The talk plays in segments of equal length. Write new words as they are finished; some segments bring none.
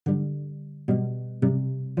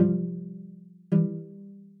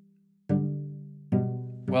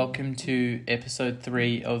Welcome to episode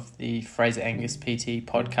 3 of the Fraser Angus PT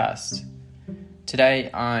podcast. Today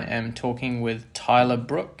I am talking with Tyler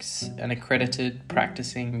Brooks, an accredited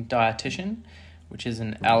practicing dietitian, which is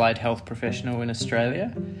an allied health professional in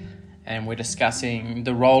Australia, and we're discussing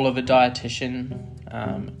the role of a dietitian,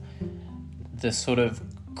 the sort of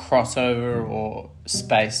crossover or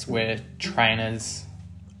space where trainers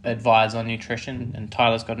advise on nutrition, and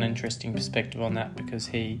Tyler's got an interesting perspective on that because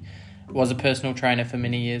he was a personal trainer for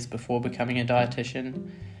many years before becoming a dietitian.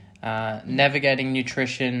 Navigating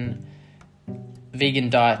nutrition, vegan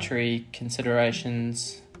dietary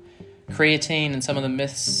considerations, creatine and some of the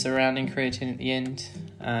myths surrounding creatine at the end.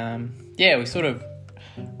 We sort of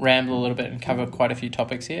ramble a little bit and cover quite a few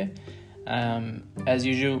topics here. As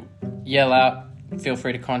usual, yell out. Feel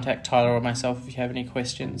free to contact Tyler or myself if you have any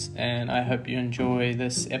questions, and I hope you enjoy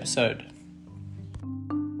this episode.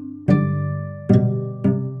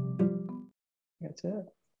 That's it.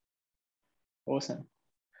 Awesome.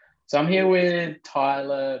 So I'm here with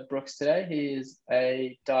Tyler Brooks today. He is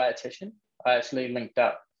a dietitian. I actually linked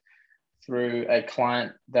up through a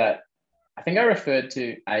client that I think I referred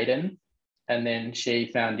to Aiden, and then she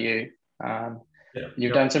found you.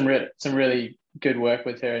 You've done some really good work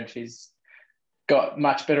with her, and she's got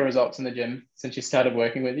much better results in the gym since she started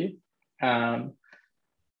working with you. Do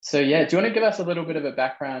you want to give us a little bit of a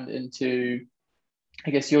background into,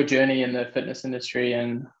 I guess, your journey in the fitness industry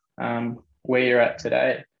and where you're at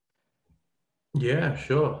today? Yeah,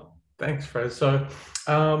 sure. Thanks, Fred. So,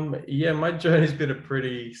 my journey's been a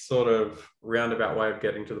pretty sort of roundabout way of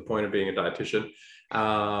getting to the point of being a dietitian.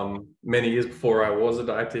 Many years before I was a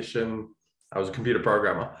dietitian, I was a computer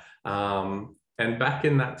programmer. And back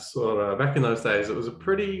in those days, it was a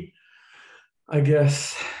pretty, I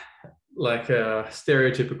guess, like a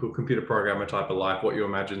stereotypical computer programmer type of life, what you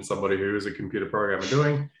imagine somebody who is a computer programmer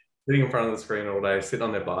doing, sitting in front of the screen all day, sitting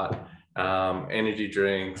on their butt, energy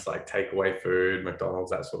drinks, like takeaway food, McDonald's,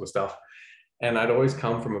 that sort of stuff. And I'd always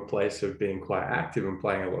come from a place of being quite active and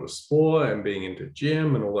playing a lot of sport and being into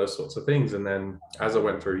gym and all those sorts of things. And then as I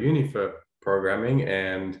went through uni for programming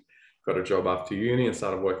and got a job after uni and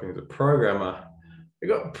started working as a programmer, I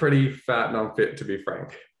got pretty fat and unfit, to be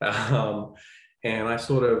frank. And I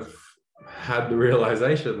sort of had the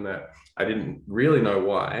realization that I didn't really know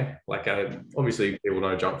why. Like, obviously people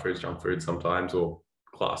know junk food sometimes, or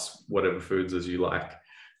class whatever foods as you like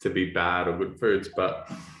to be bad or good foods, but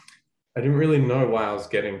I didn't really know why I was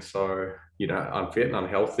getting so, unfit and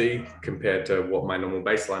unhealthy compared to what my normal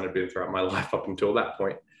baseline had been throughout my life up until that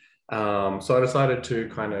point. So I decided to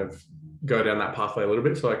kind of go down that pathway a little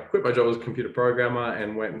bit. So I quit my job as a computer programmer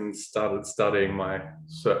and went and started studying my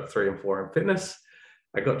Cert 3 and 4 in fitness.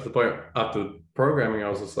 I got to the point after programming, I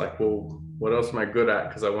was just like, well, what else am I good at?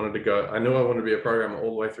 Because I knew I wanted to be a programmer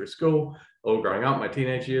all the way through school, all growing up, my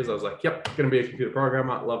teenage years. I was like, yep, going to be a computer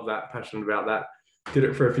programmer. Love that, passionate about that. Did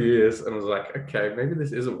it for a few years and I was like, okay, maybe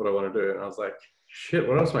this isn't what I want to do. And I was like, shit,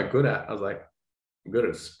 what else am I good at? I was like, I'm good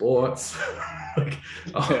at sports. Maybe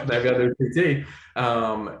I'll do PT.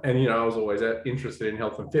 I was always interested in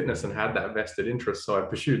health and fitness and had that vested interest. So I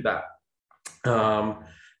pursued that.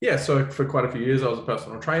 So for quite a few years, I was a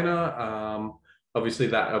personal trainer. Obviously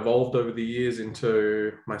that evolved over the years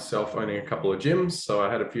into myself owning a couple of gyms. So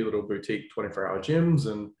I had a few little boutique 24-hour gyms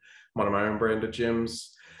and one of my own branded gyms.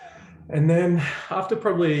 And then after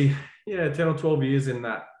probably 10 or 12 years in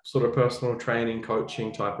that sort of personal training,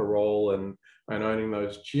 coaching type of role and owning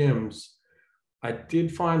those gyms, I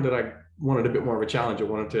did find that I wanted a bit more of a challenge. I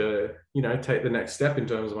wanted to, take the next step in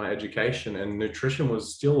terms of my education, and nutrition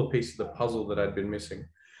was still a piece of the puzzle that I'd been missing.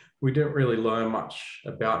 We didn't really learn much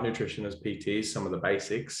about nutrition as PTs, some of the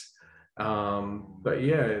basics.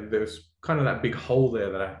 There's kind of that big hole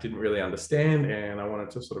there that I didn't really understand, and I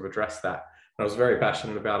wanted to sort of address that. And I was very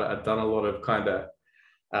passionate about it. I'd done a lot of kind of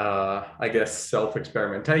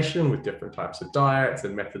self-experimentation with different types of diets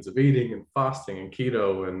and methods of eating and fasting and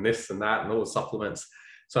keto and this and that and all the supplements.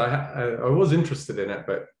 So I was interested in it,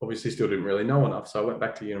 but obviously still didn't really know enough. So I went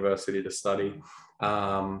back to university to study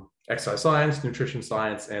exercise science, nutrition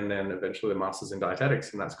science, and then eventually a master's in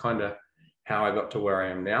dietetics. And that's kind of how I got to where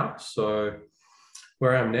I am now. So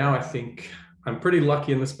where I am now, I think I'm pretty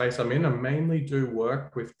lucky in the space I'm in. I mainly do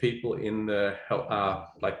work with people in the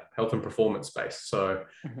health and performance space. So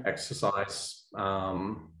exercise,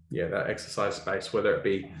 that exercise space, whether it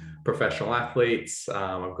be professional athletes.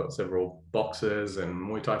 I've got several boxers and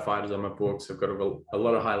Muay Thai fighters on my books. I've got a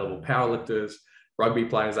lot of high-level powerlifters, rugby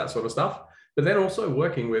players, that sort of stuff. But then also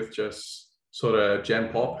working with just sort of Gen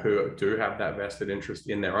Pop who do have that vested interest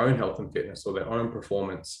in their own health and fitness or their own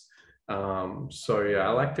performance.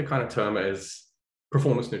 I like to kind of term it as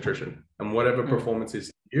performance nutrition, and whatever performance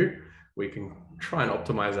is you, we can try and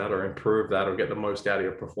optimize that or improve that or get the most out of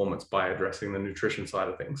your performance by addressing the nutrition side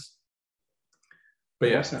of things. But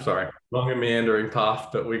yeah, Awesome. sorry, long and meandering path,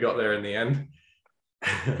 but we got there in the end.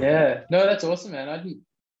 Yeah, no, that's awesome, man. I didn't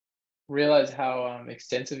realize how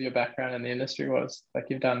extensive your background in the industry was. Like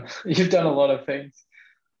you've done a lot of things.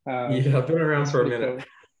 Yeah, I've been around for a minute. Cool.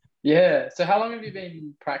 Yeah. So how long have you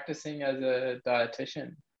been practicing as a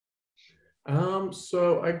dietitian?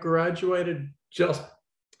 So I graduated just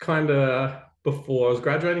kind of before. I was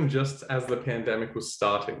graduating just as the pandemic was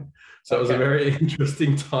starting. So it was a very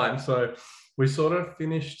interesting time. So we sort of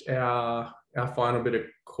finished our final bit of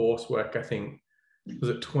coursework, I think, was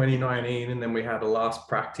it 2019? And then we had a last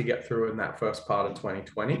prac to get through in that first part of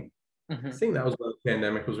 2020. I think that was when the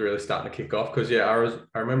pandemic was really starting to kick off. Because yeah,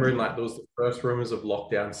 I remember in like there was the first rumors of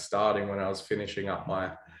lockdown starting when I was finishing up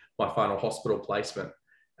my final hospital placement.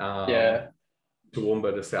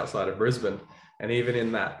 Toowoomba, just outside of Brisbane. And even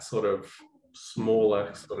in that sort of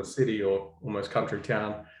smaller sort of city or almost country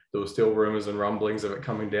town, there were still rumors and rumblings of it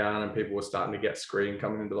coming down, and people were starting to get screened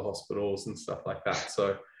coming into the hospitals and stuff like that.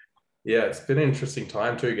 So yeah, it's been an interesting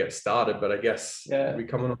time to get started, but I guess we're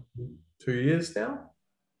coming on 2 years now.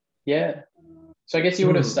 Yeah. So I guess you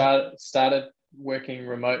would have started working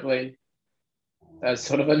remotely as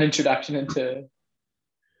sort of an introduction into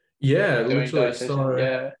literally.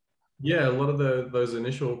 So yeah, a lot of those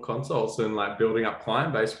initial consults and like building up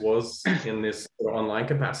client base was in this online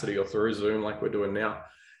capacity or through Zoom like we're doing now.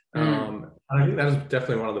 And I think that is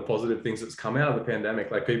definitely one of the positive things that's come out of the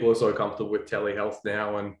pandemic. Like people are so comfortable with telehealth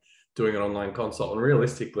now and doing an online consult. And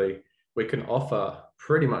realistically, we can offer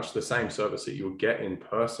pretty much the same service that you would get in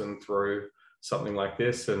person through something like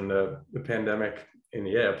this. And the pandemic, in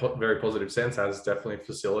a very positive sense, has definitely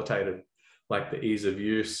facilitated like the ease of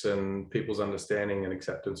use and people's understanding and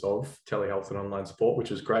acceptance of telehealth and online support,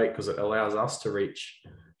 which is great because it allows us to reach,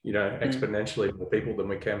 exponentially more people than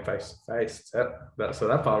we can face to face. So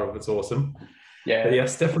that part of it's awesome. Yeah. But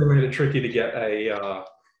yes, definitely made it tricky to get a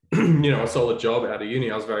solid job out of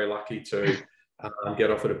uni. I was very lucky to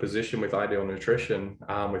get offered a position with Ideal Nutrition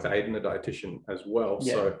with Aiden, the dietitian as well.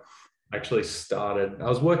 Yeah. So I actually I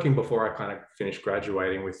was working before I kind of finished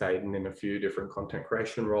graduating with Aiden in a few different content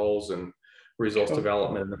creation roles and resource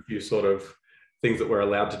development and a few sort of things that we're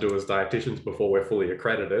allowed to do as dietitians before we're fully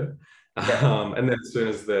accredited. And then as soon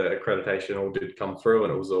as the accreditation all did come through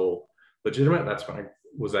and it was all legitimate, that's when I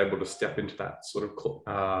was able to step into that sort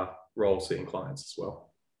of role, seeing clients as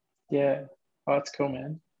well. Yeah. Oh, that's cool,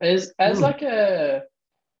 man. As like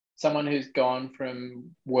someone who's gone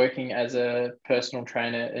from working as a personal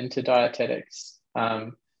trainer into dietetics,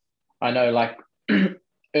 I know like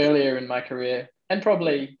earlier in my career, and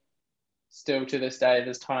probably still to this day,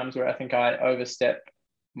 there's times where I think I overstep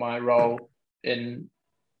my role in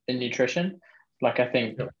nutrition. Like I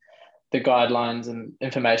think the guidelines and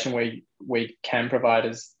information we can provide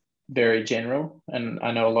is very general. And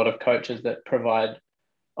I know a lot of coaches that provide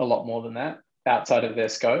a lot more than that outside of their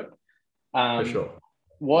scope. For sure.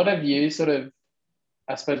 What have you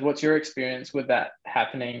I suppose, what's your experience with that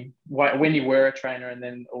happening when you were a trainer and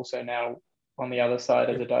then also now on the other side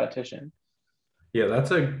as a dietitian? Yeah,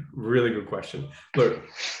 that's a really good question. Look,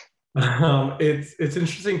 it's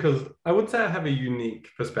interesting because I would say I have a unique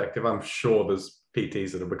perspective. I'm sure there's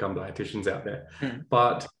PTs that have become dietitians out there.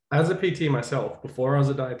 But as a PT myself, before I was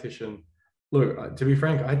a dietitian, look, to be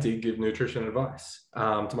frank, I did give nutrition advice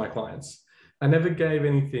to my clients. I never gave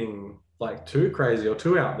anything like too crazy or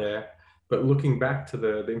too out there. But looking back to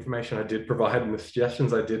the information I did provide and the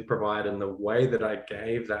suggestions I did provide and the way that I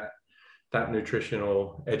gave that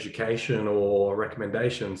nutritional education or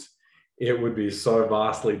recommendations, it would be so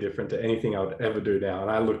vastly different to anything I would ever do now. And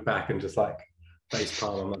I look back and just like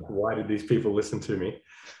facepalm. I'm like, why did these people listen to me?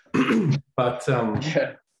 But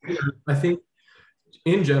I think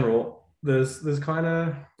in general, there's kind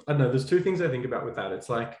of, I don't know, there's two things I think about with that. It's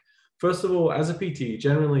like, first of all, as a PT,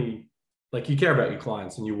 generally, like you care about your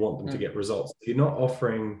clients and you want them to get results. You're not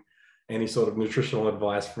offering any sort of nutritional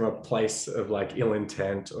advice from a place of like ill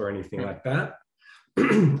intent or anything like that.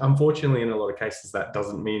 Unfortunately, in a lot of cases, that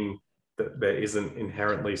doesn't mean that there isn't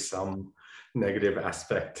inherently some negative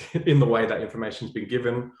aspect in the way that information's been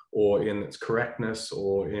given or in its correctness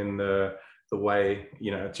or in the way,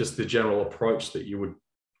 just the general approach that you would,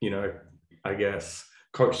 I guess,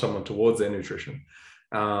 coach someone towards their nutrition.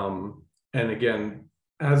 And again,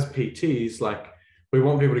 as PTs, like, we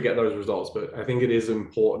want people to get those results, but I think it is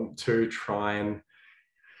important to try and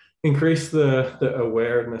increase the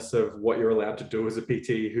awareness of what you're allowed to do as a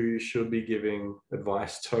PT, who you should be giving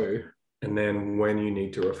advice to, and then when you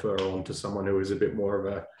need to refer on to someone who is a bit more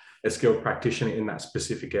of a skilled practitioner in that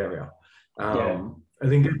specific area. Yeah. I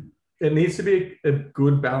think it needs to be a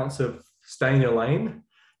good balance of stay in your lane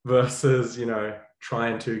versus,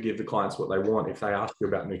 trying to give the clients what they want. If they ask you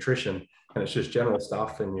about nutrition and it's just general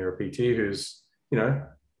stuff and you're a PT who's,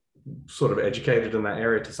 sort of educated in that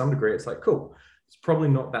area to some degree, it's like, cool. It's probably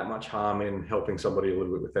not that much harm in helping somebody a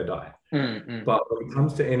little bit with their diet. Mm-hmm. But when it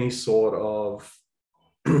comes to any sort of,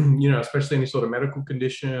 especially any sort of medical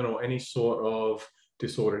condition or any sort of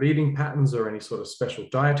disordered eating patterns or any sort of special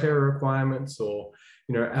dietary requirements or,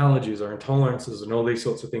 allergies or intolerances and all these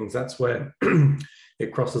sorts of things, that's where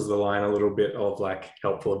it crosses the line a little bit of like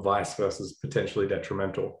helpful advice versus potentially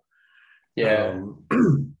detrimental. Yeah.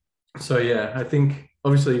 So yeah, I think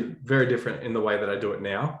obviously very different in the way that I do it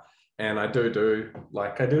now. And I do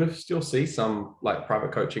still see some like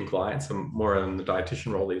private coaching clients. I'm more in the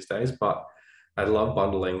dietitian role these days, but I love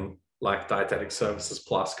bundling like dietetic services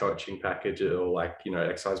plus coaching package or like,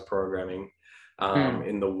 exercise programming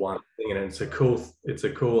in the one thing. And it's a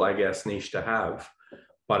cool, I guess, niche to have,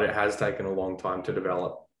 but it has taken a long time to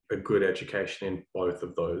develop a good education in both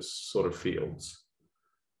of those sort of fields.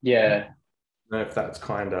 Yeah. I don't know if that's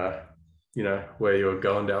kind of, where you're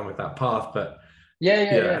going down with that path, but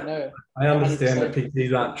Yeah. No, I understand that 100%.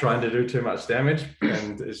 PTs aren't trying to do too much damage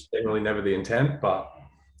and it's generally never the intent, but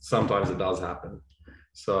sometimes it does happen.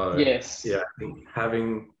 So Yes. yeah, I think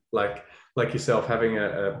having like yourself, having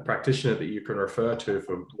a practitioner that you can refer to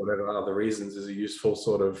for whatever other reasons is a useful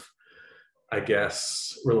sort of, I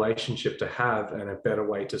guess, relationship to have and a better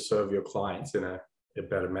way to serve your clients in a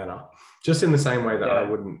better manner. Just in the same way that I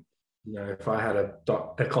wouldn't, if I had a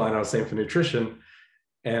client I was seeing for nutrition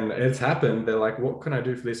and it's happened, they're like, what can I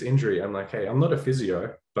do for this injury? I'm like, hey, I'm not a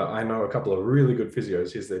physio, but I know a couple of really good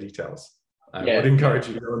physios. Here's their details. I would encourage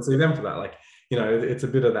you to go and see them for that. Like, it's a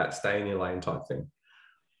bit of that stay in your lane type thing.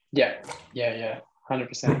 Yeah.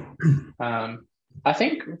 100%. I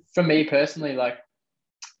think for me personally, like,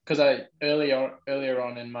 because I earlier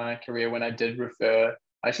on in my career when I did refer,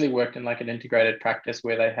 I actually worked in like an integrated practice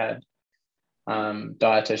where they had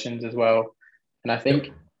dietitians as well. And I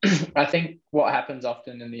think I think what happens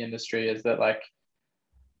often in the industry is that like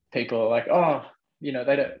people are like, oh, they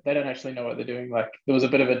don't actually know what they're doing. Like there was a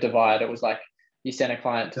bit of a divide. It was like you sent a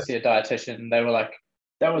client to see a dietitian and they were like,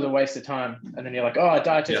 that was a waste of time. And then you're like, oh,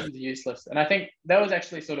 dietitians are useless. And I think that was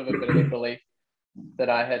actually sort of a bit of a belief that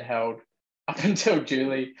I had held up until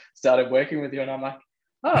Julie started working with you. And I'm like,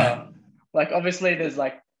 oh, like obviously there's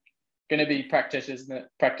like going to be practitioners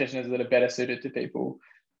that are better suited to people.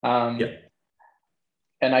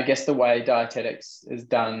 And I guess the way dietetics is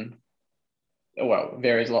done, well,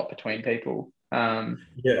 varies a lot between people. I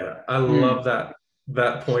love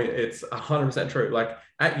that point. It's 100% true. Like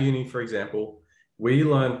at uni, for example, we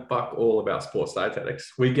learn fuck all about sports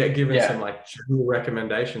dietetics. We get given some like general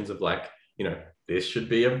recommendations of like, this should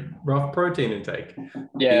be a rough protein intake.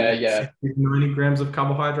 90 grams of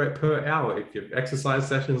carbohydrate per hour. If your exercise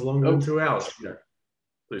session is longer than 2 hours,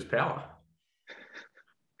 lose power.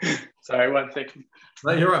 Sorry, 1 second.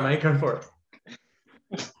 No, you're right, mate. Go for it.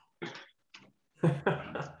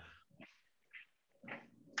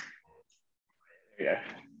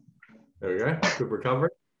 There we go. Good recovery.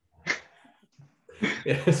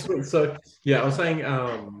 So I was saying,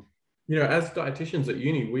 as dietitians at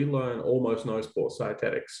uni, we learn almost no sports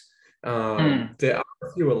dietetics. There are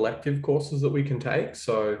a few elective courses that we can take.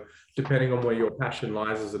 So depending on where your passion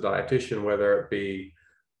lies as a dietitian, whether it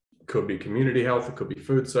could be community health, it could be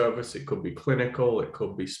food service, it could be clinical, it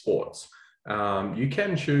could be sports. You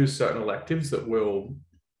can choose certain electives that will,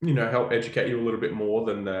 help educate you a little bit more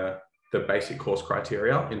than the basic course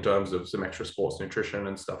criteria in terms of some extra sports nutrition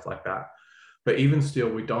and stuff like that. But even still,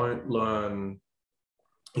 we don't learn,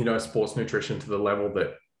 sports nutrition to the level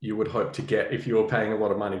that you would hope to get if you were paying a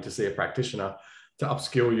lot of money to see a practitioner to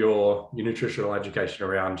upskill your nutritional education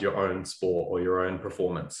around your own sport or your own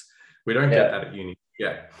performance. We don't get that at uni.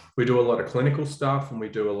 We do a lot of clinical stuff and we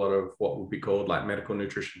do a lot of what would be called like medical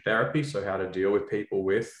nutrition therapy. So how to deal with people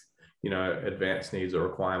with, advanced needs or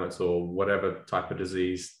requirements or whatever type of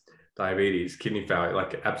disease, diabetes, kidney failure,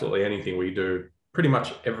 like absolutely anything. We do pretty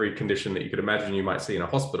much every condition that you could imagine you might see in a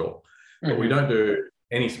hospital, but we don't do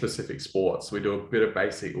any specific sports. We did a bit of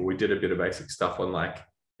basic stuff on like,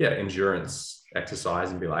 endurance exercise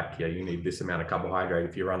and be like, you need this amount of carbohydrate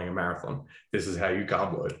if you're running a marathon. This is how you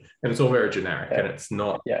carb load. And it's all very generic and it's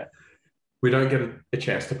not, we don't get a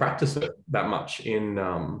chance to practice it that much in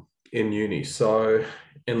uni. So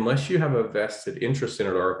unless you have a vested interest in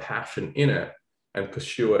it or a passion in it and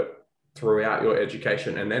pursue it throughout your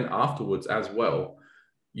education and then afterwards as well,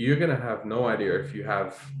 you're going to have no idea if you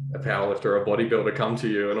have a powerlifter or a bodybuilder come to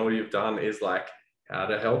you and all you've done is like how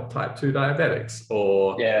to help type 2 diabetics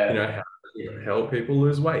or, how to help people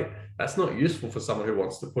lose weight. That's not useful for someone who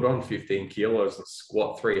wants to put on 15 kilos and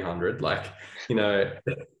squat 300. Like,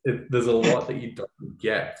 there's a lot that you don't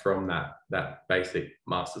get from that basic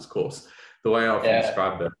master's course. The way I often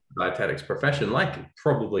describe the dietetics profession, like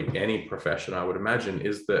probably any profession, I would imagine,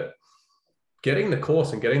 is that getting the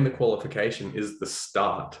course and getting the qualification is the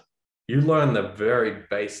start. You learn the very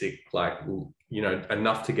basic, like,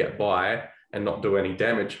 enough to get by and not do any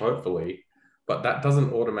damage, hopefully. But that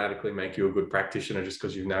doesn't automatically make you a good practitioner just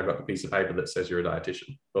because you've now got the piece of paper that says you're a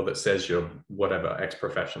dietitian or that says you're whatever,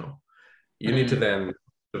 ex-professional. You need to then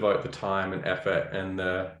devote the time and effort and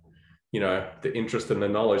the interest and the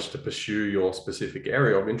knowledge to pursue your specific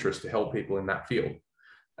area of interest to help people in that field.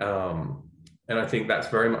 And I think that's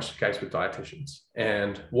very much the case with dietitians.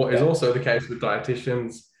 And what is also the case with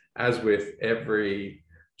dietitians, as with every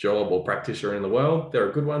job or practitioner in the world, there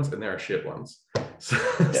are good ones and there are shit ones.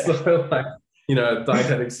 So like,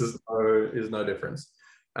 dietetics is no difference.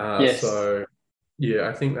 So yeah,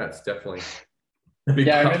 I think that's definitely a big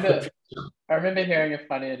part. I remember hearing a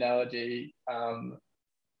funny analogy.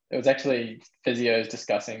 It was actually physios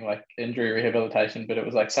discussing like injury rehabilitation, but it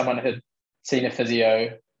was like someone had seen a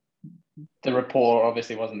physio. The rapport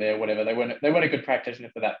obviously wasn't there, whatever. They weren't a good practitioner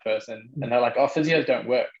for that person. And they're like, oh, physios don't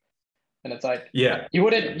work. And it's like,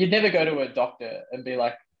 you'd never go to a doctor and be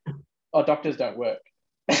like, oh, doctors don't work.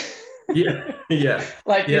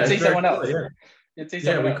 Like you'd see someone else. You'd see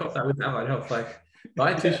someone else. We caught that with Allied Health. Like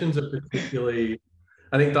dietitians are particularly,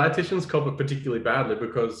 I think dietitians cop it particularly badly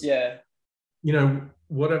because,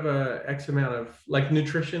 whatever X amount of, like,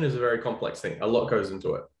 nutrition is a very complex thing. A lot goes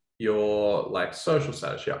into it. Your like social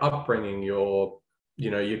status, your upbringing, your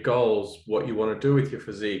goals, what you want to do with your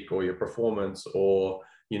physique or your performance or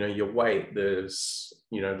your weight. There's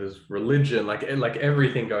religion, like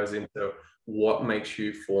everything goes into what makes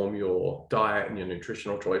you form your diet and your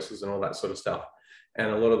nutritional choices and all that sort of stuff.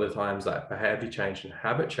 And a lot of the times that behavior change and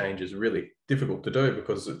habit change is really difficult to do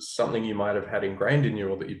because it's something you might have had ingrained in you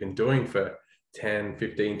or that you've been doing for 10,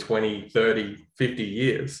 15, 20, 30, 50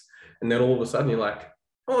 years. And then all of a sudden you're like,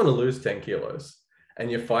 I want to lose 10 kilos. And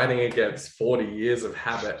you're fighting against 40 years of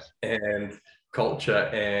habit and culture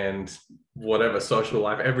and whatever, social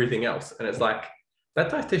life, everything else. And it's like, that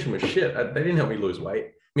dietitian was shit. They didn't help me lose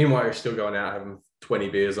weight. Meanwhile, you're still going out having 20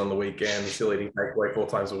 beers on the weekend, still eating takeaway 4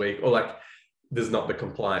 times a week, or like there's not the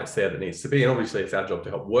compliance there that needs to be. And obviously it's our job to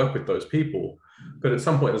help work with those people. But at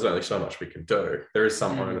some point, there's only so much we can do. There is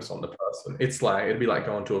some onus on the person. It's like, it'd be like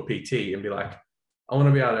going to a PT and be like, I want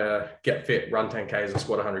to be able to get fit, run 10Ks and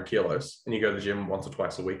squat 100 kilos. And you go to the gym once or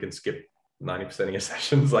twice a week and skip 90% of your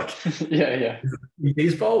sessions. Like, is it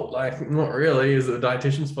his fault? Like, not really. Is it the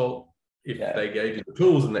dietitian's fault? If they gave you the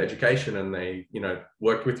tools and the education and they,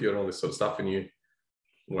 worked with you and all this sort of stuff and you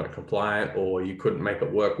weren't compliant or you couldn't make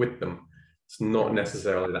it work with them, it's not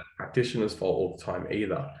necessarily that practitioner's fault all the time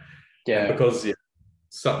either. And because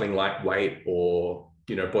something like weight or,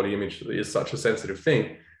 body image is such a sensitive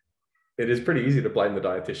thing, it is pretty easy to blame the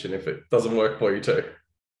dietitian if it doesn't work for you too.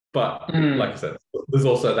 But like I said, there's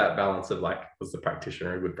also that balance of like, was the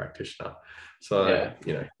practitioner a good practitioner? So,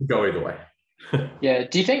 go either way.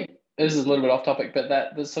 Do you think, this is a little bit off topic, but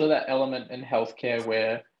that there's sort of that element in healthcare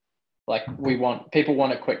where like people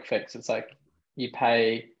want a quick fix. It's like you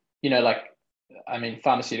pay,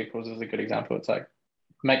 pharmaceuticals is a good example. It's like,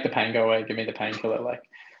 make the pain go away, give me the painkiller. Like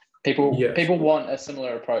people want a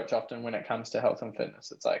similar approach often when it comes to health and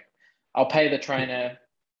fitness. It's like, I'll pay the trainer,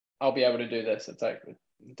 I'll be able to do this. It's like,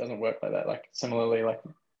 it doesn't work like that. Like similarly, like,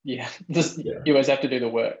 you always have to do the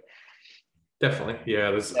work. Definitely.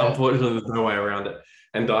 Unfortunately, there's no way around it.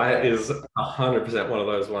 And diet is 100% one of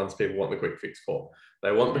those ones people want the quick fix for.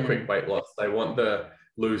 They want the quick weight loss. They want the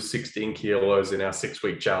lose 16 kilos in our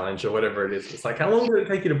 6-week challenge or whatever it is. It's like, how long did it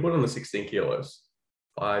take you to put on the 16 kilos?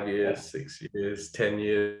 5 years, 6 years, 10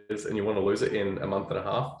 years, and you want to lose it in a month and a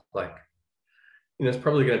half? Like, it's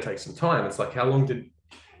probably going to take some time. It's like, how long did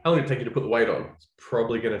it take you to put the weight on? It's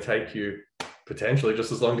probably going to take you potentially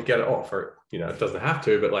just as long to get it off, or it doesn't have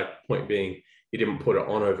to, but like, point being, you didn't put it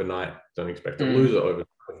on overnight, don't expect to lose it overnight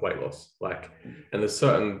with weight loss. Like, and there's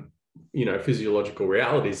certain physiological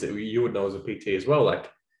realities that you would know as a PT as well. Like,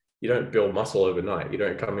 you don't build muscle overnight. You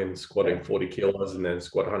don't come in squatting 40 kilos and then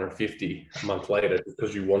squat 150 a month later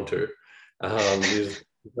because you want to. There's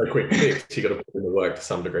no quick fix. You got to put in the work to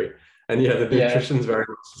some degree. And the nutrition's very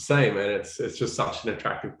much the same. And it's just such an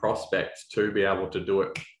attractive prospect to be able to do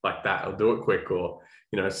it like that, or do it quick, or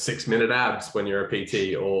 6-minute abs when you're a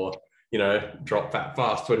PT, or drop fat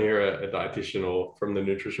fast when you're a dietitian or from the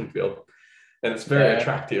nutrition field. And it's very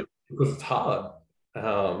attractive because it's hard.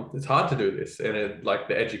 It's hard to do this. And like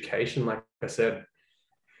the education, like I said,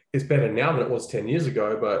 is better now than it was 10 years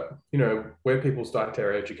ago, but where people's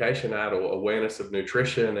dietary education at, or awareness of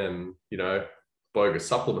nutrition and bogus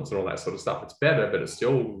supplements and all that sort of stuff, it's better, but it's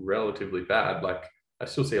still relatively bad. Like I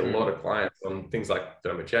still see a lot of clients on things like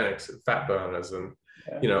thermogenics and fat burners and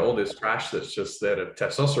all this trash that's just there to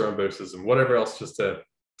testosterone boosters and whatever else, just to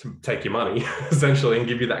take your money essentially and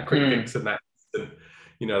give you that quick fix and that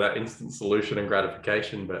that instant solution and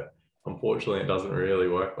gratification. But unfortunately it doesn't really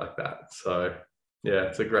work like that. So yeah,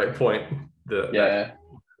 it's a great point. That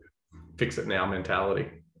fix it now mentality.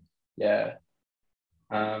 Yeah.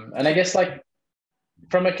 And I guess like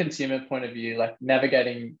from a consumer point of view, like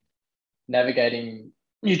navigating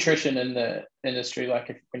nutrition in the industry,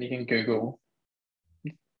 like when you can Google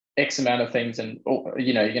X amount of things and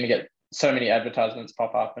you're going to get so many advertisements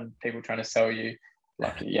pop up and people trying to sell you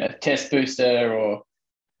like test booster or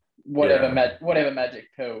whatever magic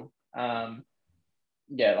pill. Like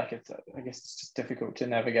I guess it's just difficult to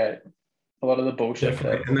navigate a lot of the bullshit.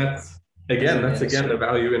 Definitely. And that's again the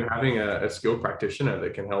value in having a skilled practitioner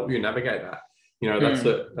that can help you navigate that. That's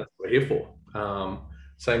what we're here for.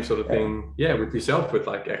 Same sort of thing, with yourself, with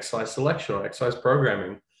like exercise selection or exercise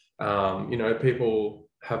programming. People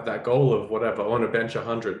have that goal of whatever, I want to bench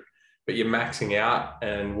 100, but you're maxing out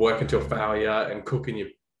and working till failure and cooking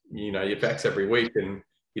your packs every week, and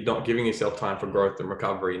you're not giving yourself time for growth and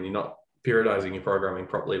recovery, and you're not periodizing your programming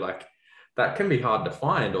properly. Like that can be hard to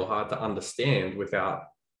find or hard to understand without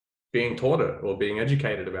being taught it or being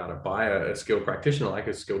educated about it by a skilled practitioner, like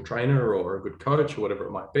a skilled trainer or a good coach or whatever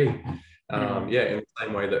it might be. In the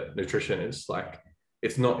same way that nutrition is, like,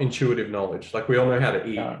 it's not intuitive knowledge. Like we all know how to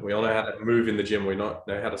eat, we all know how to move in the gym, we know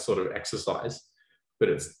how to sort of exercise, but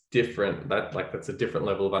it's different. That's a different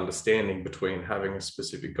level of understanding between having a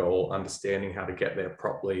specific goal, understanding how to get there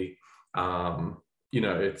properly.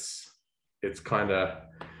 It's kind of,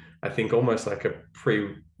 I think, almost like a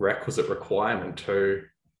prerequisite requirement to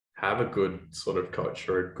have a good sort of coach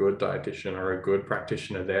or a good dietitian or a good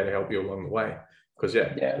practitioner there to help you along the way. Because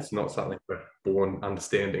it's not something we're born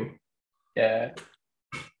understanding. Yeah.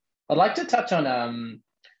 I'd like to touch on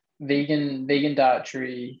vegan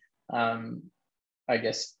dietary, I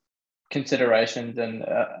guess, considerations. And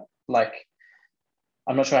like,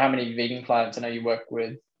 I'm not sure how many vegan clients I know you work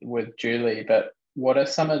with Julie, but what are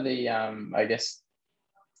some of the, I guess,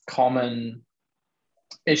 common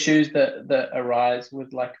issues that arise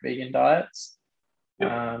with like vegan diets?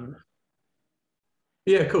 Cool.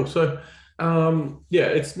 So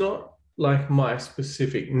it's not like my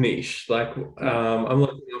specific niche. Like I'm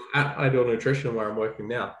looking at Ideal Nutrition where I'm working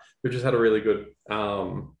now. We've just had a really good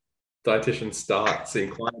dietitian start seeing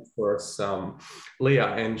clients for us, Leah,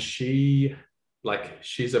 and she's a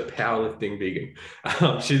powerlifting vegan.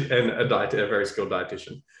 She's a very skilled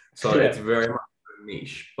dietitian. So it's very much a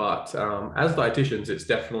niche. But as dietitians, it's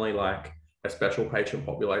definitely like a special patient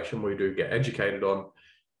population we do get educated on.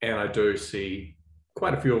 And I do see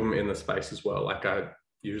quite a few of them in the space as well. Like I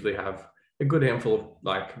usually have a good handful of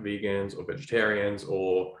like vegans or vegetarians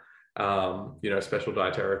or, special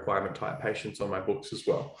dietary requirement type patients on my books as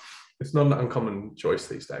well. It's not an uncommon choice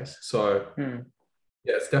these days. So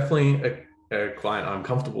it's definitely a client I'm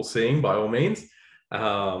comfortable seeing by all means.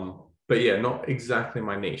 But not exactly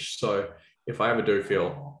my niche. So if I ever do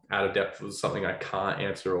feel out of depth with something I can't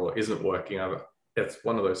answer or isn't working, it's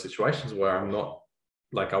one of those situations where I'm not,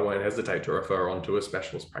 like, I won't hesitate to refer on to a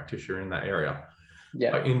specialist practitioner in that area.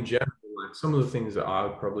 But in general, like some of the things that I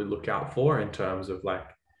would probably look out for in terms of like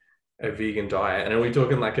a vegan diet, and are we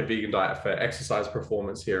talking like a vegan diet for exercise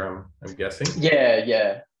performance here, I'm guessing?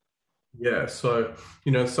 So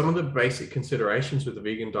some of the basic considerations with the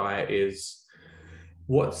vegan diet is,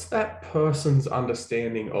 what's that person's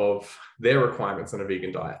understanding of their requirements on a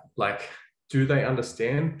vegan diet? Like, do they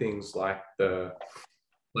understand things like the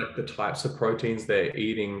types of proteins they're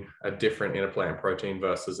eating are different in a plant protein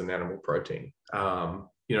versus an animal protein?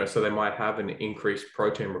 So they might have an increased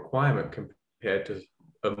protein requirement compared to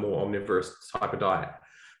a more omnivorous type of diet.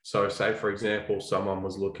 So say, for example, someone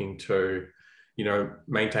was looking to,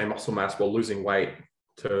 maintain muscle mass while losing weight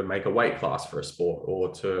to make a weight class for a sport,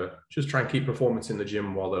 or to just try and keep performance in the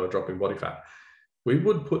gym while they were dropping body fat. We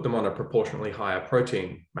would put them on a proportionately higher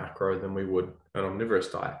protein macro than we would an omnivorous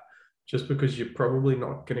diet, just because you're probably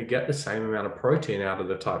not going to get the same amount of protein out of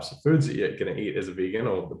the types of foods that you're going to eat as a vegan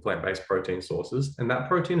or the plant-based protein sources. And that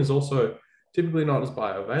protein is also typically not as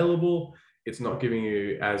bioavailable. It's not giving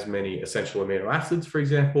you as many essential amino acids, for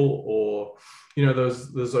example, or,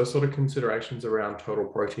 there's those sort of considerations around total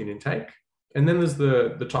protein intake. And then there's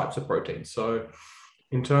the types of proteins. So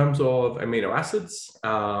in terms of amino acids,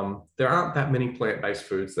 there aren't that many plant-based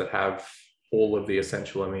foods that have all of the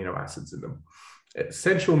essential amino acids in them.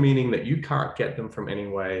 essential meaning that you can't get them from any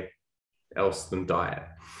way else than diet.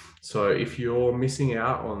 So if you're missing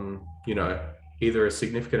out on, either a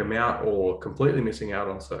significant amount or completely missing out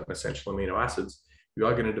on certain essential amino acids, you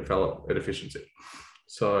are going to develop a deficiency.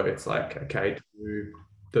 So it's like, okay,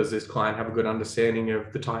 does this client have a good understanding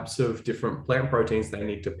of the types of different plant proteins they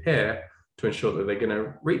need to pair to ensure that they're going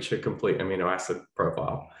to reach a complete amino acid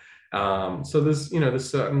profile? So there's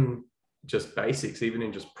certain just basics, even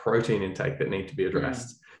in just protein intake, that need to be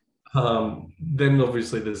addressed. Then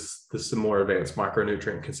obviously there's some more advanced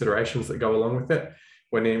micronutrient considerations that go along with it.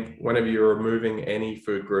 Whenever you're removing any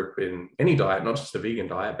food group in any diet, not just a vegan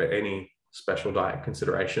diet, but any special diet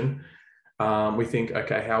consideration, we think,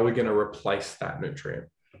 okay, how are we going to replace that nutrient?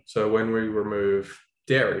 So when we remove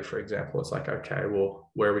dairy, for example, it's like, okay,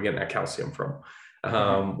 well, where are we getting that calcium from?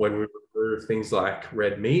 When we remove things like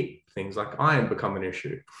red meat, things like iron become an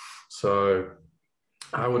issue. So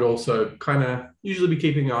I would also kind of usually be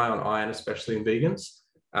keeping an eye on iron, especially in vegans.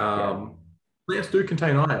 Plants do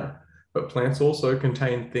contain iron, but plants also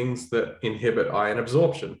contain things that inhibit iron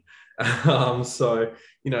absorption. So,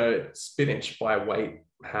 spinach by weight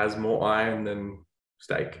has more iron than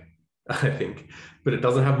steak, I think, but it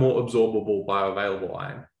doesn't have more absorbable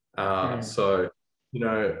bioavailable iron. So,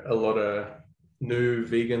 a lot of new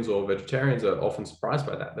vegans or vegetarians are often surprised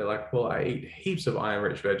by that. They're like, well, I eat heaps of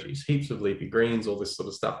iron-rich veggies, heaps of leafy greens, all this sort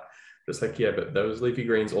of stuff. It's like, yeah, but those leafy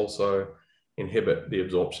greens also inhibit the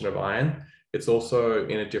absorption of iron. It's also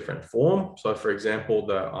in a different form. So, for example,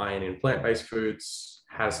 the iron in plant-based foods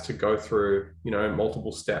has to go through,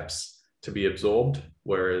 multiple steps to be absorbed,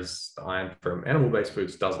 whereas the iron from animal-based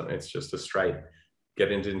foods doesn't. It's just a straight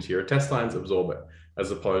get into your intestines, absorb it,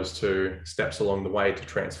 as opposed to steps along the way to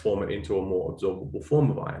transform it into a more absorbable form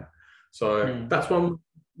of iron. So that's one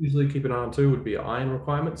usually keep an eye on too, would be iron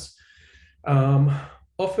requirements.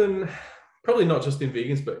 Often, probably not just in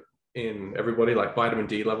vegans, but in everybody, like vitamin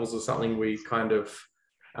D levels is something we kind of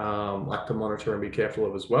like to monitor and be careful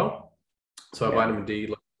of as well. So vitamin D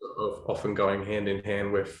levels are often going hand in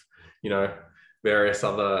hand with, various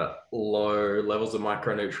other low levels of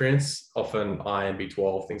micronutrients, often iron,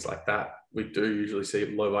 B12, things like that. We do usually see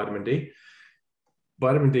low vitamin D.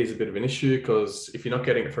 Vitamin D is a bit of an issue because if you're not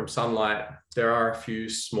getting it from sunlight, there are a few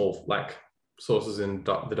small sources in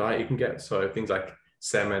the diet you can get. So things like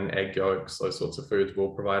salmon, egg yolks, those sorts of foods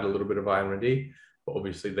will provide a little bit of vitamin D, but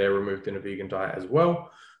obviously they're removed in a vegan diet as well.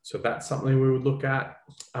 So that's something we would look at.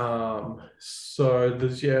 So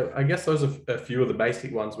there's, I guess those are a few of the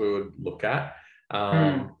basic ones we would look at.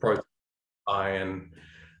 Protein, iron,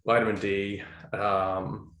 vitamin D, a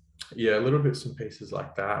little bits and pieces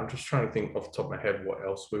like that. I'm just trying to think off the top of my head what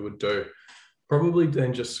else we would do. Probably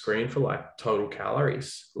then just screen for like total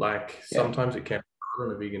calories. Like sometimes it can be hard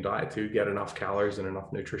on a vegan diet to get enough calories and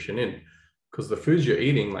enough nutrition in, because the foods you're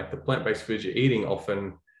eating, like the plant-based foods you're eating,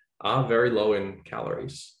 often are very low in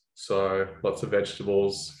calories. So lots of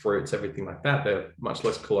vegetables, fruits, everything like that, they're much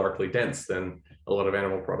less calorically dense than a lot of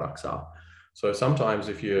animal products are. So sometimes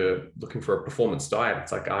if you're looking for a performance diet,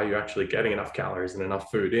 it's like, are you actually getting enough calories and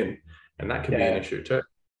enough food in? And that can be an issue too.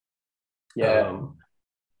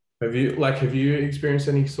 Have you experienced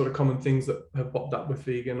any sort of common things that have popped up with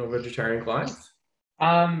vegan or vegetarian clients?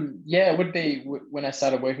 It would be when I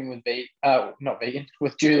started working with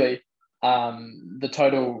with Julie, the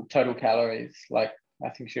total calories, like I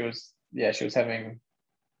think she was having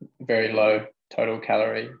very low total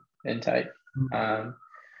calorie intake,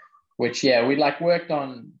 which we worked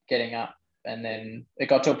on getting up, and then it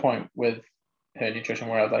got to a point with her nutrition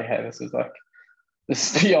where I was like, hey, this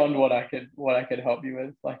is beyond what I could help you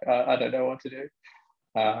with. Like I don't know what to do.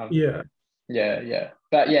 But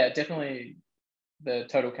definitely the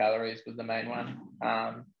total calories was the main one.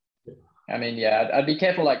 I'd be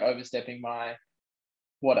careful like overstepping my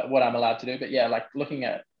what I'm allowed to do, but like looking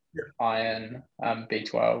at iron,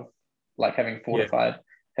 B12, like having fortified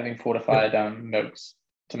milks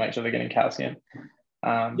to make sure they're getting calcium.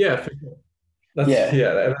 That's a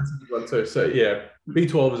good one too. So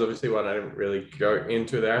B12 is obviously one I didn't really go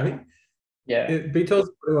into there. I think B12 is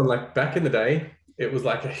one, like back in the day, it was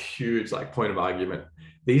like a huge like point of argument.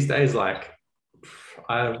 These days, like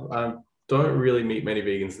I don't really meet many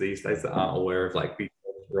vegans these days that aren't aware of like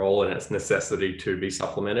B12's role and its necessity to be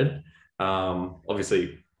supplemented.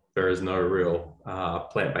 Obviously, there is no real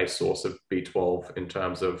plant-based source of B12 in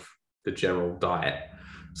terms of the general diet.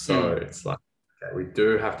 So it's like, okay, we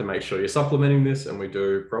do have to make sure you're supplementing this, and we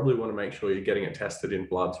do probably want to make sure you're getting it tested in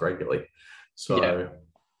bloods regularly. So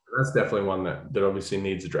that's definitely one that obviously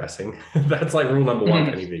needs addressing. That's like rule number one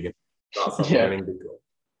for any vegan. Start supplementing B12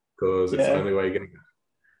 because it's the only way you're going to go.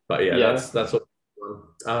 But that's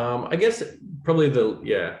I guess probably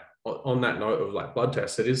on that note of like blood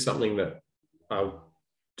tests, it is something that I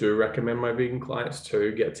do recommend my vegan clients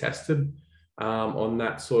to get tested on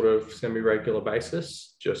that sort of semi-regular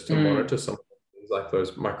basis, just to monitor some things like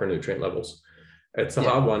those micronutrient levels. It's a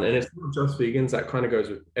hard one, and it's not just vegans. That kind of goes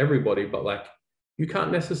with everybody, but like you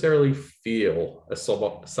can't necessarily feel a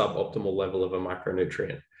suboptimal level of a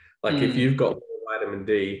micronutrient. Like if you've got vitamin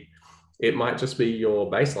D, it might just be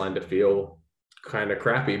your baseline to feel kind of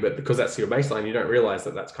crappy, but because that's your baseline, you don't realize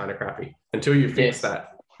that that's kind of crappy until you fix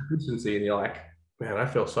that deficiency, and you're like, man, I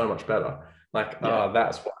feel so much better. Like,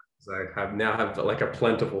 that's why. So I have like a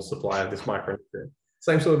plentiful supply of this micronutrient.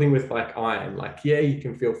 Same sort of thing with like iron. Like, yeah, you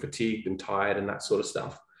can feel fatigued and tired and that sort of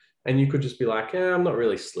stuff. And you could just be like, yeah, I'm not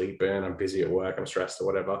really sleeping. I'm busy at work. I'm stressed or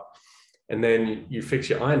whatever. And then you fix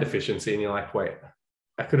your iron deficiency and you're like, wait,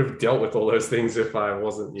 I could have dealt with all those things if I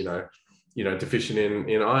wasn't, deficient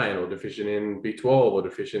in iron or deficient in B12 or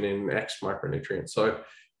deficient in X micronutrients. So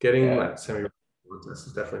getting that semi-regular test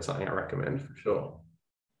is definitely something I recommend for sure.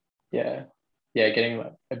 Yeah. Getting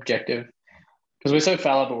like objective, because we're so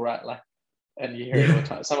fallible, right? Like, and you hear it all the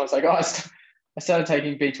time. Someone's like, oh, I started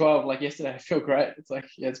taking B12 like yesterday. I feel great. It's like,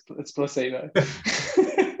 yeah, it's placebo.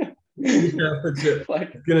 Legit.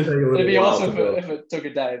 Like, it's gonna take a little it'd be while awesome if it took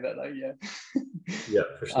a day, but like, yeah,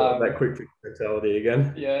 for sure. That quick fix mentality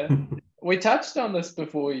again. Yeah. We touched on this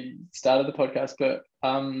before we started the podcast, but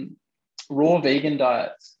raw vegan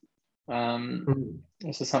diets.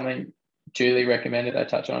 This is something Julie recommended I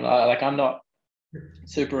touch on. I'm not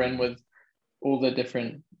super in with all the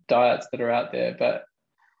different diets that are out there, but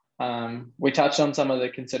we touched on some of the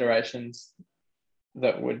considerations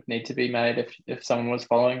that would need to be made if someone was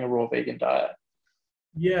following a raw vegan diet.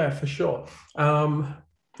 Yeah, for sure.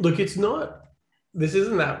 Look, this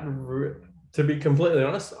isn't that, to be completely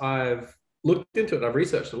honest, I've looked into it, I've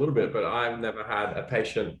researched a little bit, but I've never had a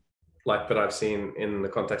patient like that I've seen in the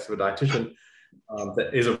context of a dietitian that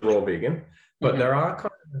is a raw vegan. But there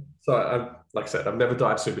are like I said, I've never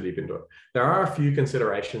dived super deep into it. There are a few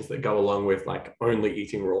considerations that go along with like only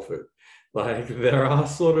eating raw food. Like there are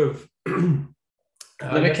sort of,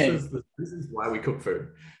 I guess there's the reasons why we cook food.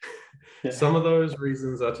 Some of those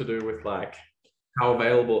reasons are to do with like how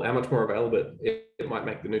much more available it might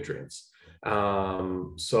make the nutrients.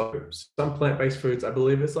 So some plant-based foods, I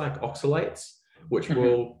believe it's like oxalates, which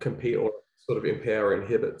will compete or sort of impair or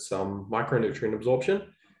inhibit some micronutrient absorption.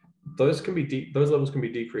 Those levels can be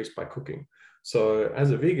decreased by cooking. So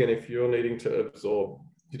as a vegan, if you're needing to absorb,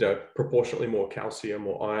 proportionately more calcium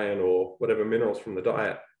or iron or whatever minerals from the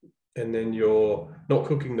diet, and then you're not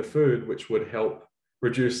cooking the food, which would help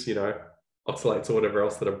reduce, oxalates or whatever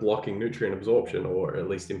else that are blocking nutrient absorption or at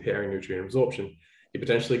least impairing nutrient absorption, you're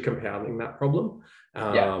potentially compounding that problem.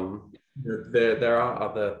 There are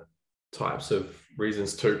other types of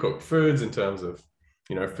reasons to cook foods in terms of,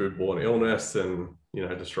 foodborne illness and,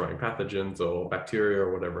 destroying pathogens or bacteria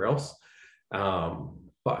or whatever else.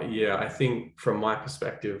 But yeah, I think from my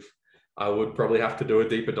perspective, I would probably have to do a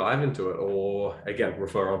deeper dive into it, or again,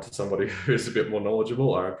 refer on to somebody who's a bit more knowledgeable,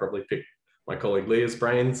 or I'd probably pick my colleague Leah's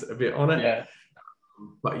brains a bit on it. Yeah.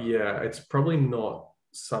 But yeah, it's probably not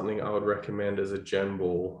something I would recommend as a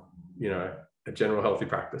general healthy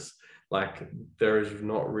practice. Like there is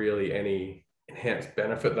not really any enhanced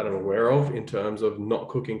benefit that I'm aware of in terms of not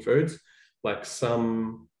cooking foods. Like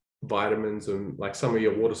some vitamins and like some of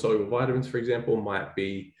your water soluble vitamins, for example, might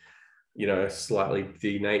be, slightly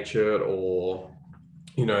denatured, or,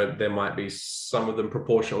 there might be some of them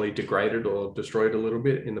proportionally degraded or destroyed a little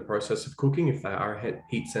bit in the process of cooking if they are a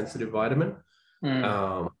heat sensitive vitamin.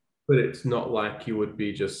 But it's not like you would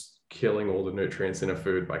be just killing all the nutrients in a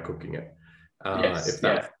food by cooking it. If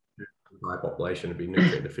that's my population to be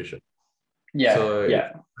nutrient deficient. I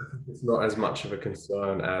think it's not as much of a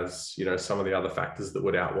concern as, some of the other factors that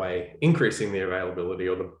would outweigh increasing the availability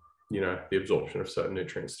or the absorption of certain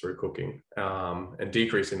nutrients through cooking, and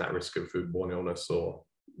decreasing that risk of foodborne illness or,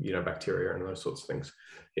 bacteria and those sorts of things.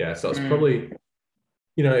 Yeah. So it's probably,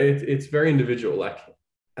 it's very individual. Like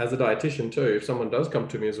as a dietitian too, if someone does come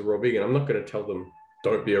to me as a raw vegan, I'm not going to tell them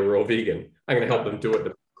don't be a raw vegan. I'm going to help them do it the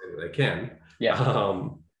best way that they can.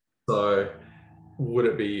 So would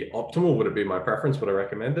it be optimal? Would it be my preference? Would I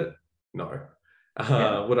recommend it? No.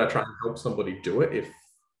 Would I try and help somebody do it if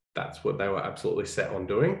that's what they were absolutely set on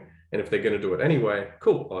doing? And if they're going to do it anyway,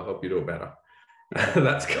 cool, I'll help you do it better.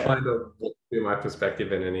 That's kind of what would be my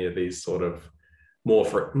perspective in any of these sort of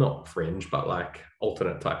more not fringe, but like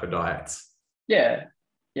alternate type of diets. Yeah,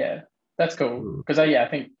 that's cool. Because I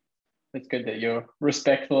think it's good that you're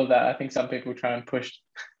respectful of that. I think some people try and push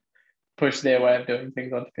their way of doing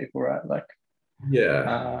things onto people, right? Like,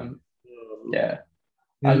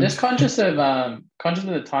 I'm And just conscious of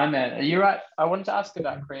the time, man. Are you right? I wanted to ask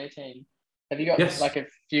about creatine. Have you got yes, like a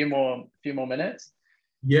few more minutes?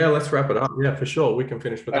 yeah, let's wrap it up. Yeah, for sure. We can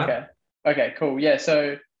finish with that. Okay. Okay, cool. Yeah,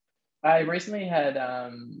 so I recently had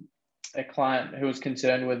a client who was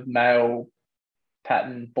concerned with male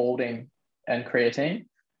pattern balding and creatine.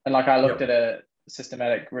 And like I looked Yep. at a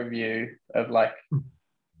systematic review of like,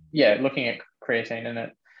 looking at creatine, and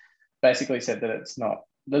it basically said that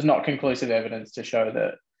there's not conclusive evidence to show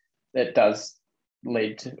that it does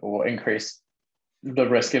lead to or increase the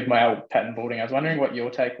risk of male pattern balding. I was wondering what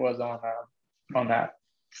your take was on that.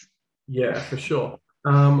 Yeah, for sure.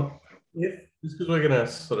 If just because we're gonna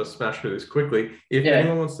sort of smash through this quickly, if Yeah.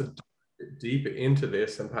 anyone wants to dive deeper into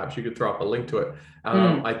this, and perhaps you could throw up a link to it.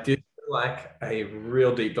 Mm. I did like a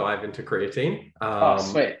real deep dive into creatine. Oh,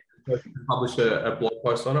 sweet. I published a blog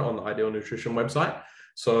post on it on the Ideal Nutrition website.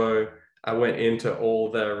 So I went into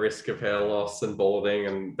all the risk of hair loss and balding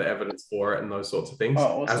and the evidence for it and those sorts of things,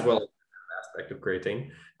 Oh, as awesome. well as the aspect of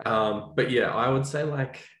creatine. But yeah, I would say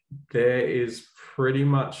like there is pretty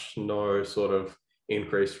much no sort of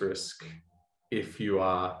increased risk if you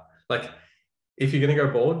are like if you're going to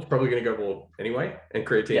go bald, you're probably going to go bald anyway, and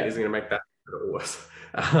creatine Yeah. isn't going to make that worse.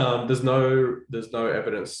 There's no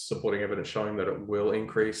evidence supporting evidence showing that it will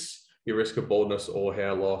increase your risk of baldness or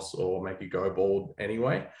hair loss or make you go bald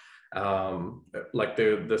anyway. Like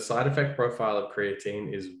the side effect profile of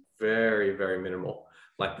creatine is very, very minimal.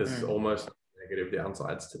 Like there's Mm. almost negative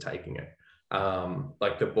downsides to taking it.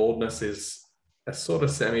 Like the baldness is a sort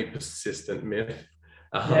of semi-persistent myth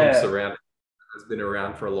Yeah. surrounding has been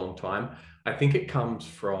around for a long time. I think it comes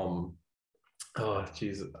from oh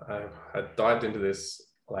geez, I dived into this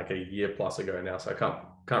like a year plus ago now, so I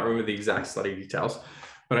can't remember the exact study details,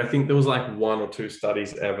 but I think there was like one or two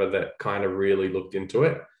studies ever that kind of really looked into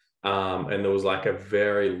it. And there was like a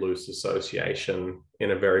very loose association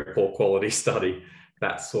in a very poor quality study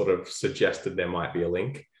that sort of suggested there might be a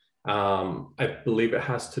link. I believe it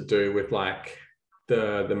has to do with like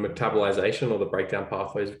the metabolization or the breakdown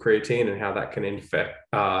pathways of creatine and how that can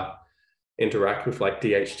interact with like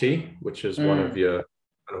DHT, which is one of Mm. your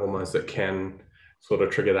hormones that can sort of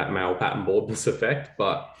trigger that male pattern baldness effect.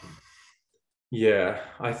 But yeah,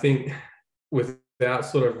 I think without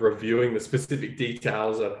sort of reviewing the specific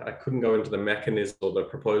details, I couldn't go into the mechanism or the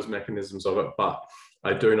proposed mechanisms of it. But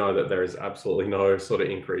I do know that there is absolutely no sort of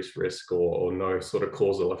increased risk or no sort of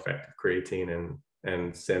causal effect of creatine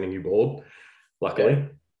and sending you bald, luckily.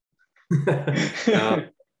 Yeah.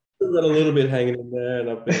 I've got a little bit hanging in there, and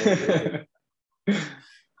I've been on creatine.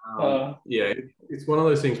 Oh, Yeah, it's one of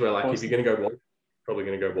those things where, like, if you're awesome. going to go bald, probably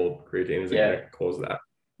going to go bald. Creatine isn't going Yeah. to cause that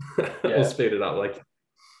or Yeah. speed it up. Like,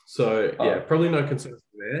 so yeah, Oh, probably no concerns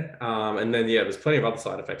there. And then yeah, there's plenty of other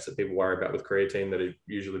side effects that people worry about with creatine that are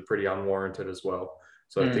usually pretty unwarranted as well.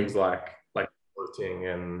 So things mm. like bloating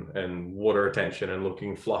and water retention and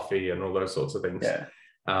looking fluffy and all those sorts of things. Yeah.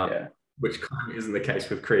 Um, Yeah. which kind of isn't the case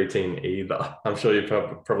with creatine either. I'm sure you've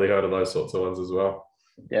probably heard of those sorts of ones as well.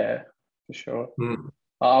 Yeah. For sure. Hmm.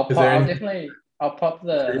 I'll Is there pop. I'll anything definitely. I'll pop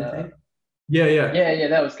the. creatine? Yeah, yeah. Yeah. Yeah.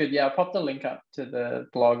 That was good. Yeah. I'll pop the link up to the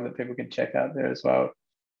blog that people can check out there as well.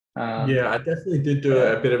 Yeah, I definitely did do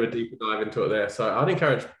Yeah. a bit of a deeper dive into it there. So I'd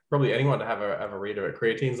encourage probably anyone to have a read of it.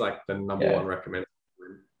 Creatine's like the number one Yeah. recommended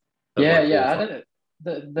of Yeah. like Yeah. all I time.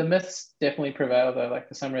 don't. The myths definitely prevail though. Like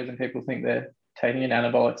for some reason, people think they're taking an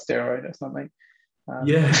anabolic steroid or something.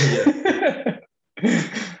 Yeah, yeah.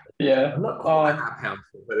 Yeah. I'm not quite that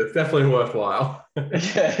powerful, but it's definitely worthwhile.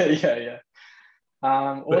 Yeah. Yeah. Yeah. But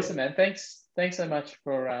Awesome, man. Thanks so much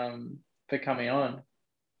for coming on.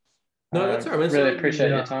 no, that's all right, man. Really Sorry, we appreciate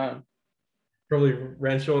your time. probably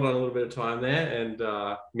ran short on a little bit of time there and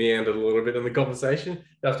meandered a little bit in the conversation.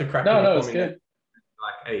 You have to crack No, them no, up on it's me next. good.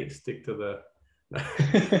 Like, hey, stick to the.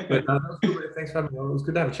 But that was good. Thanks for having me on. It was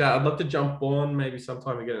good to have a chat. I'd love to jump on maybe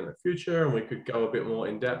sometime again in the future, and we could go a bit more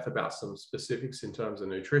in depth about some specifics in terms of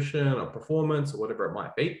nutrition or performance or whatever it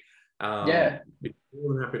might be. Yeah, Be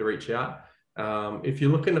more than happy to reach out. If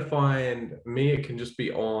you're looking to find me, it can just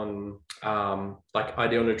be on like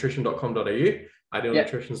idealnutrition.com.au. Ideal yeah.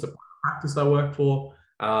 Nutrition is the practice I work for.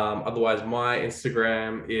 Otherwise, my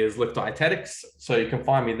Instagram is Lift Dietetics, so you can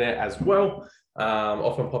find me there as well.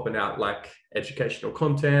 Often popping out like educational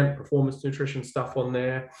content, performance nutrition stuff on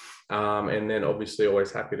there. And then obviously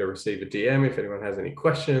always happy to receive a DM if anyone has any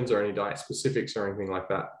questions or any diet specifics or anything like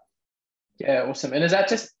that. Yeah, awesome. And is that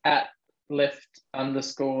just at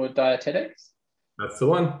lift_dietetics? That's the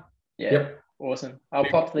one. Yeah, Yep. awesome. I'll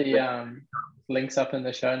pop the links up in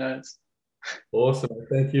the show notes. Awesome.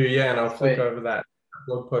 Thank you. Yeah, and I'll flick Sweet. over that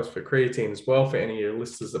blog post for creatine as well for any of your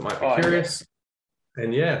listeners that might be Oh, yeah. curious.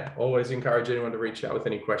 And yeah, always encourage anyone to reach out with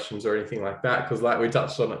any questions or anything like that, because like we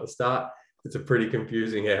touched on at the start, it's a pretty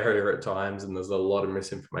confusing area at times and there's a lot of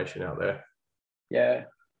misinformation out there. Yeah,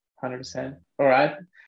 100%. All right.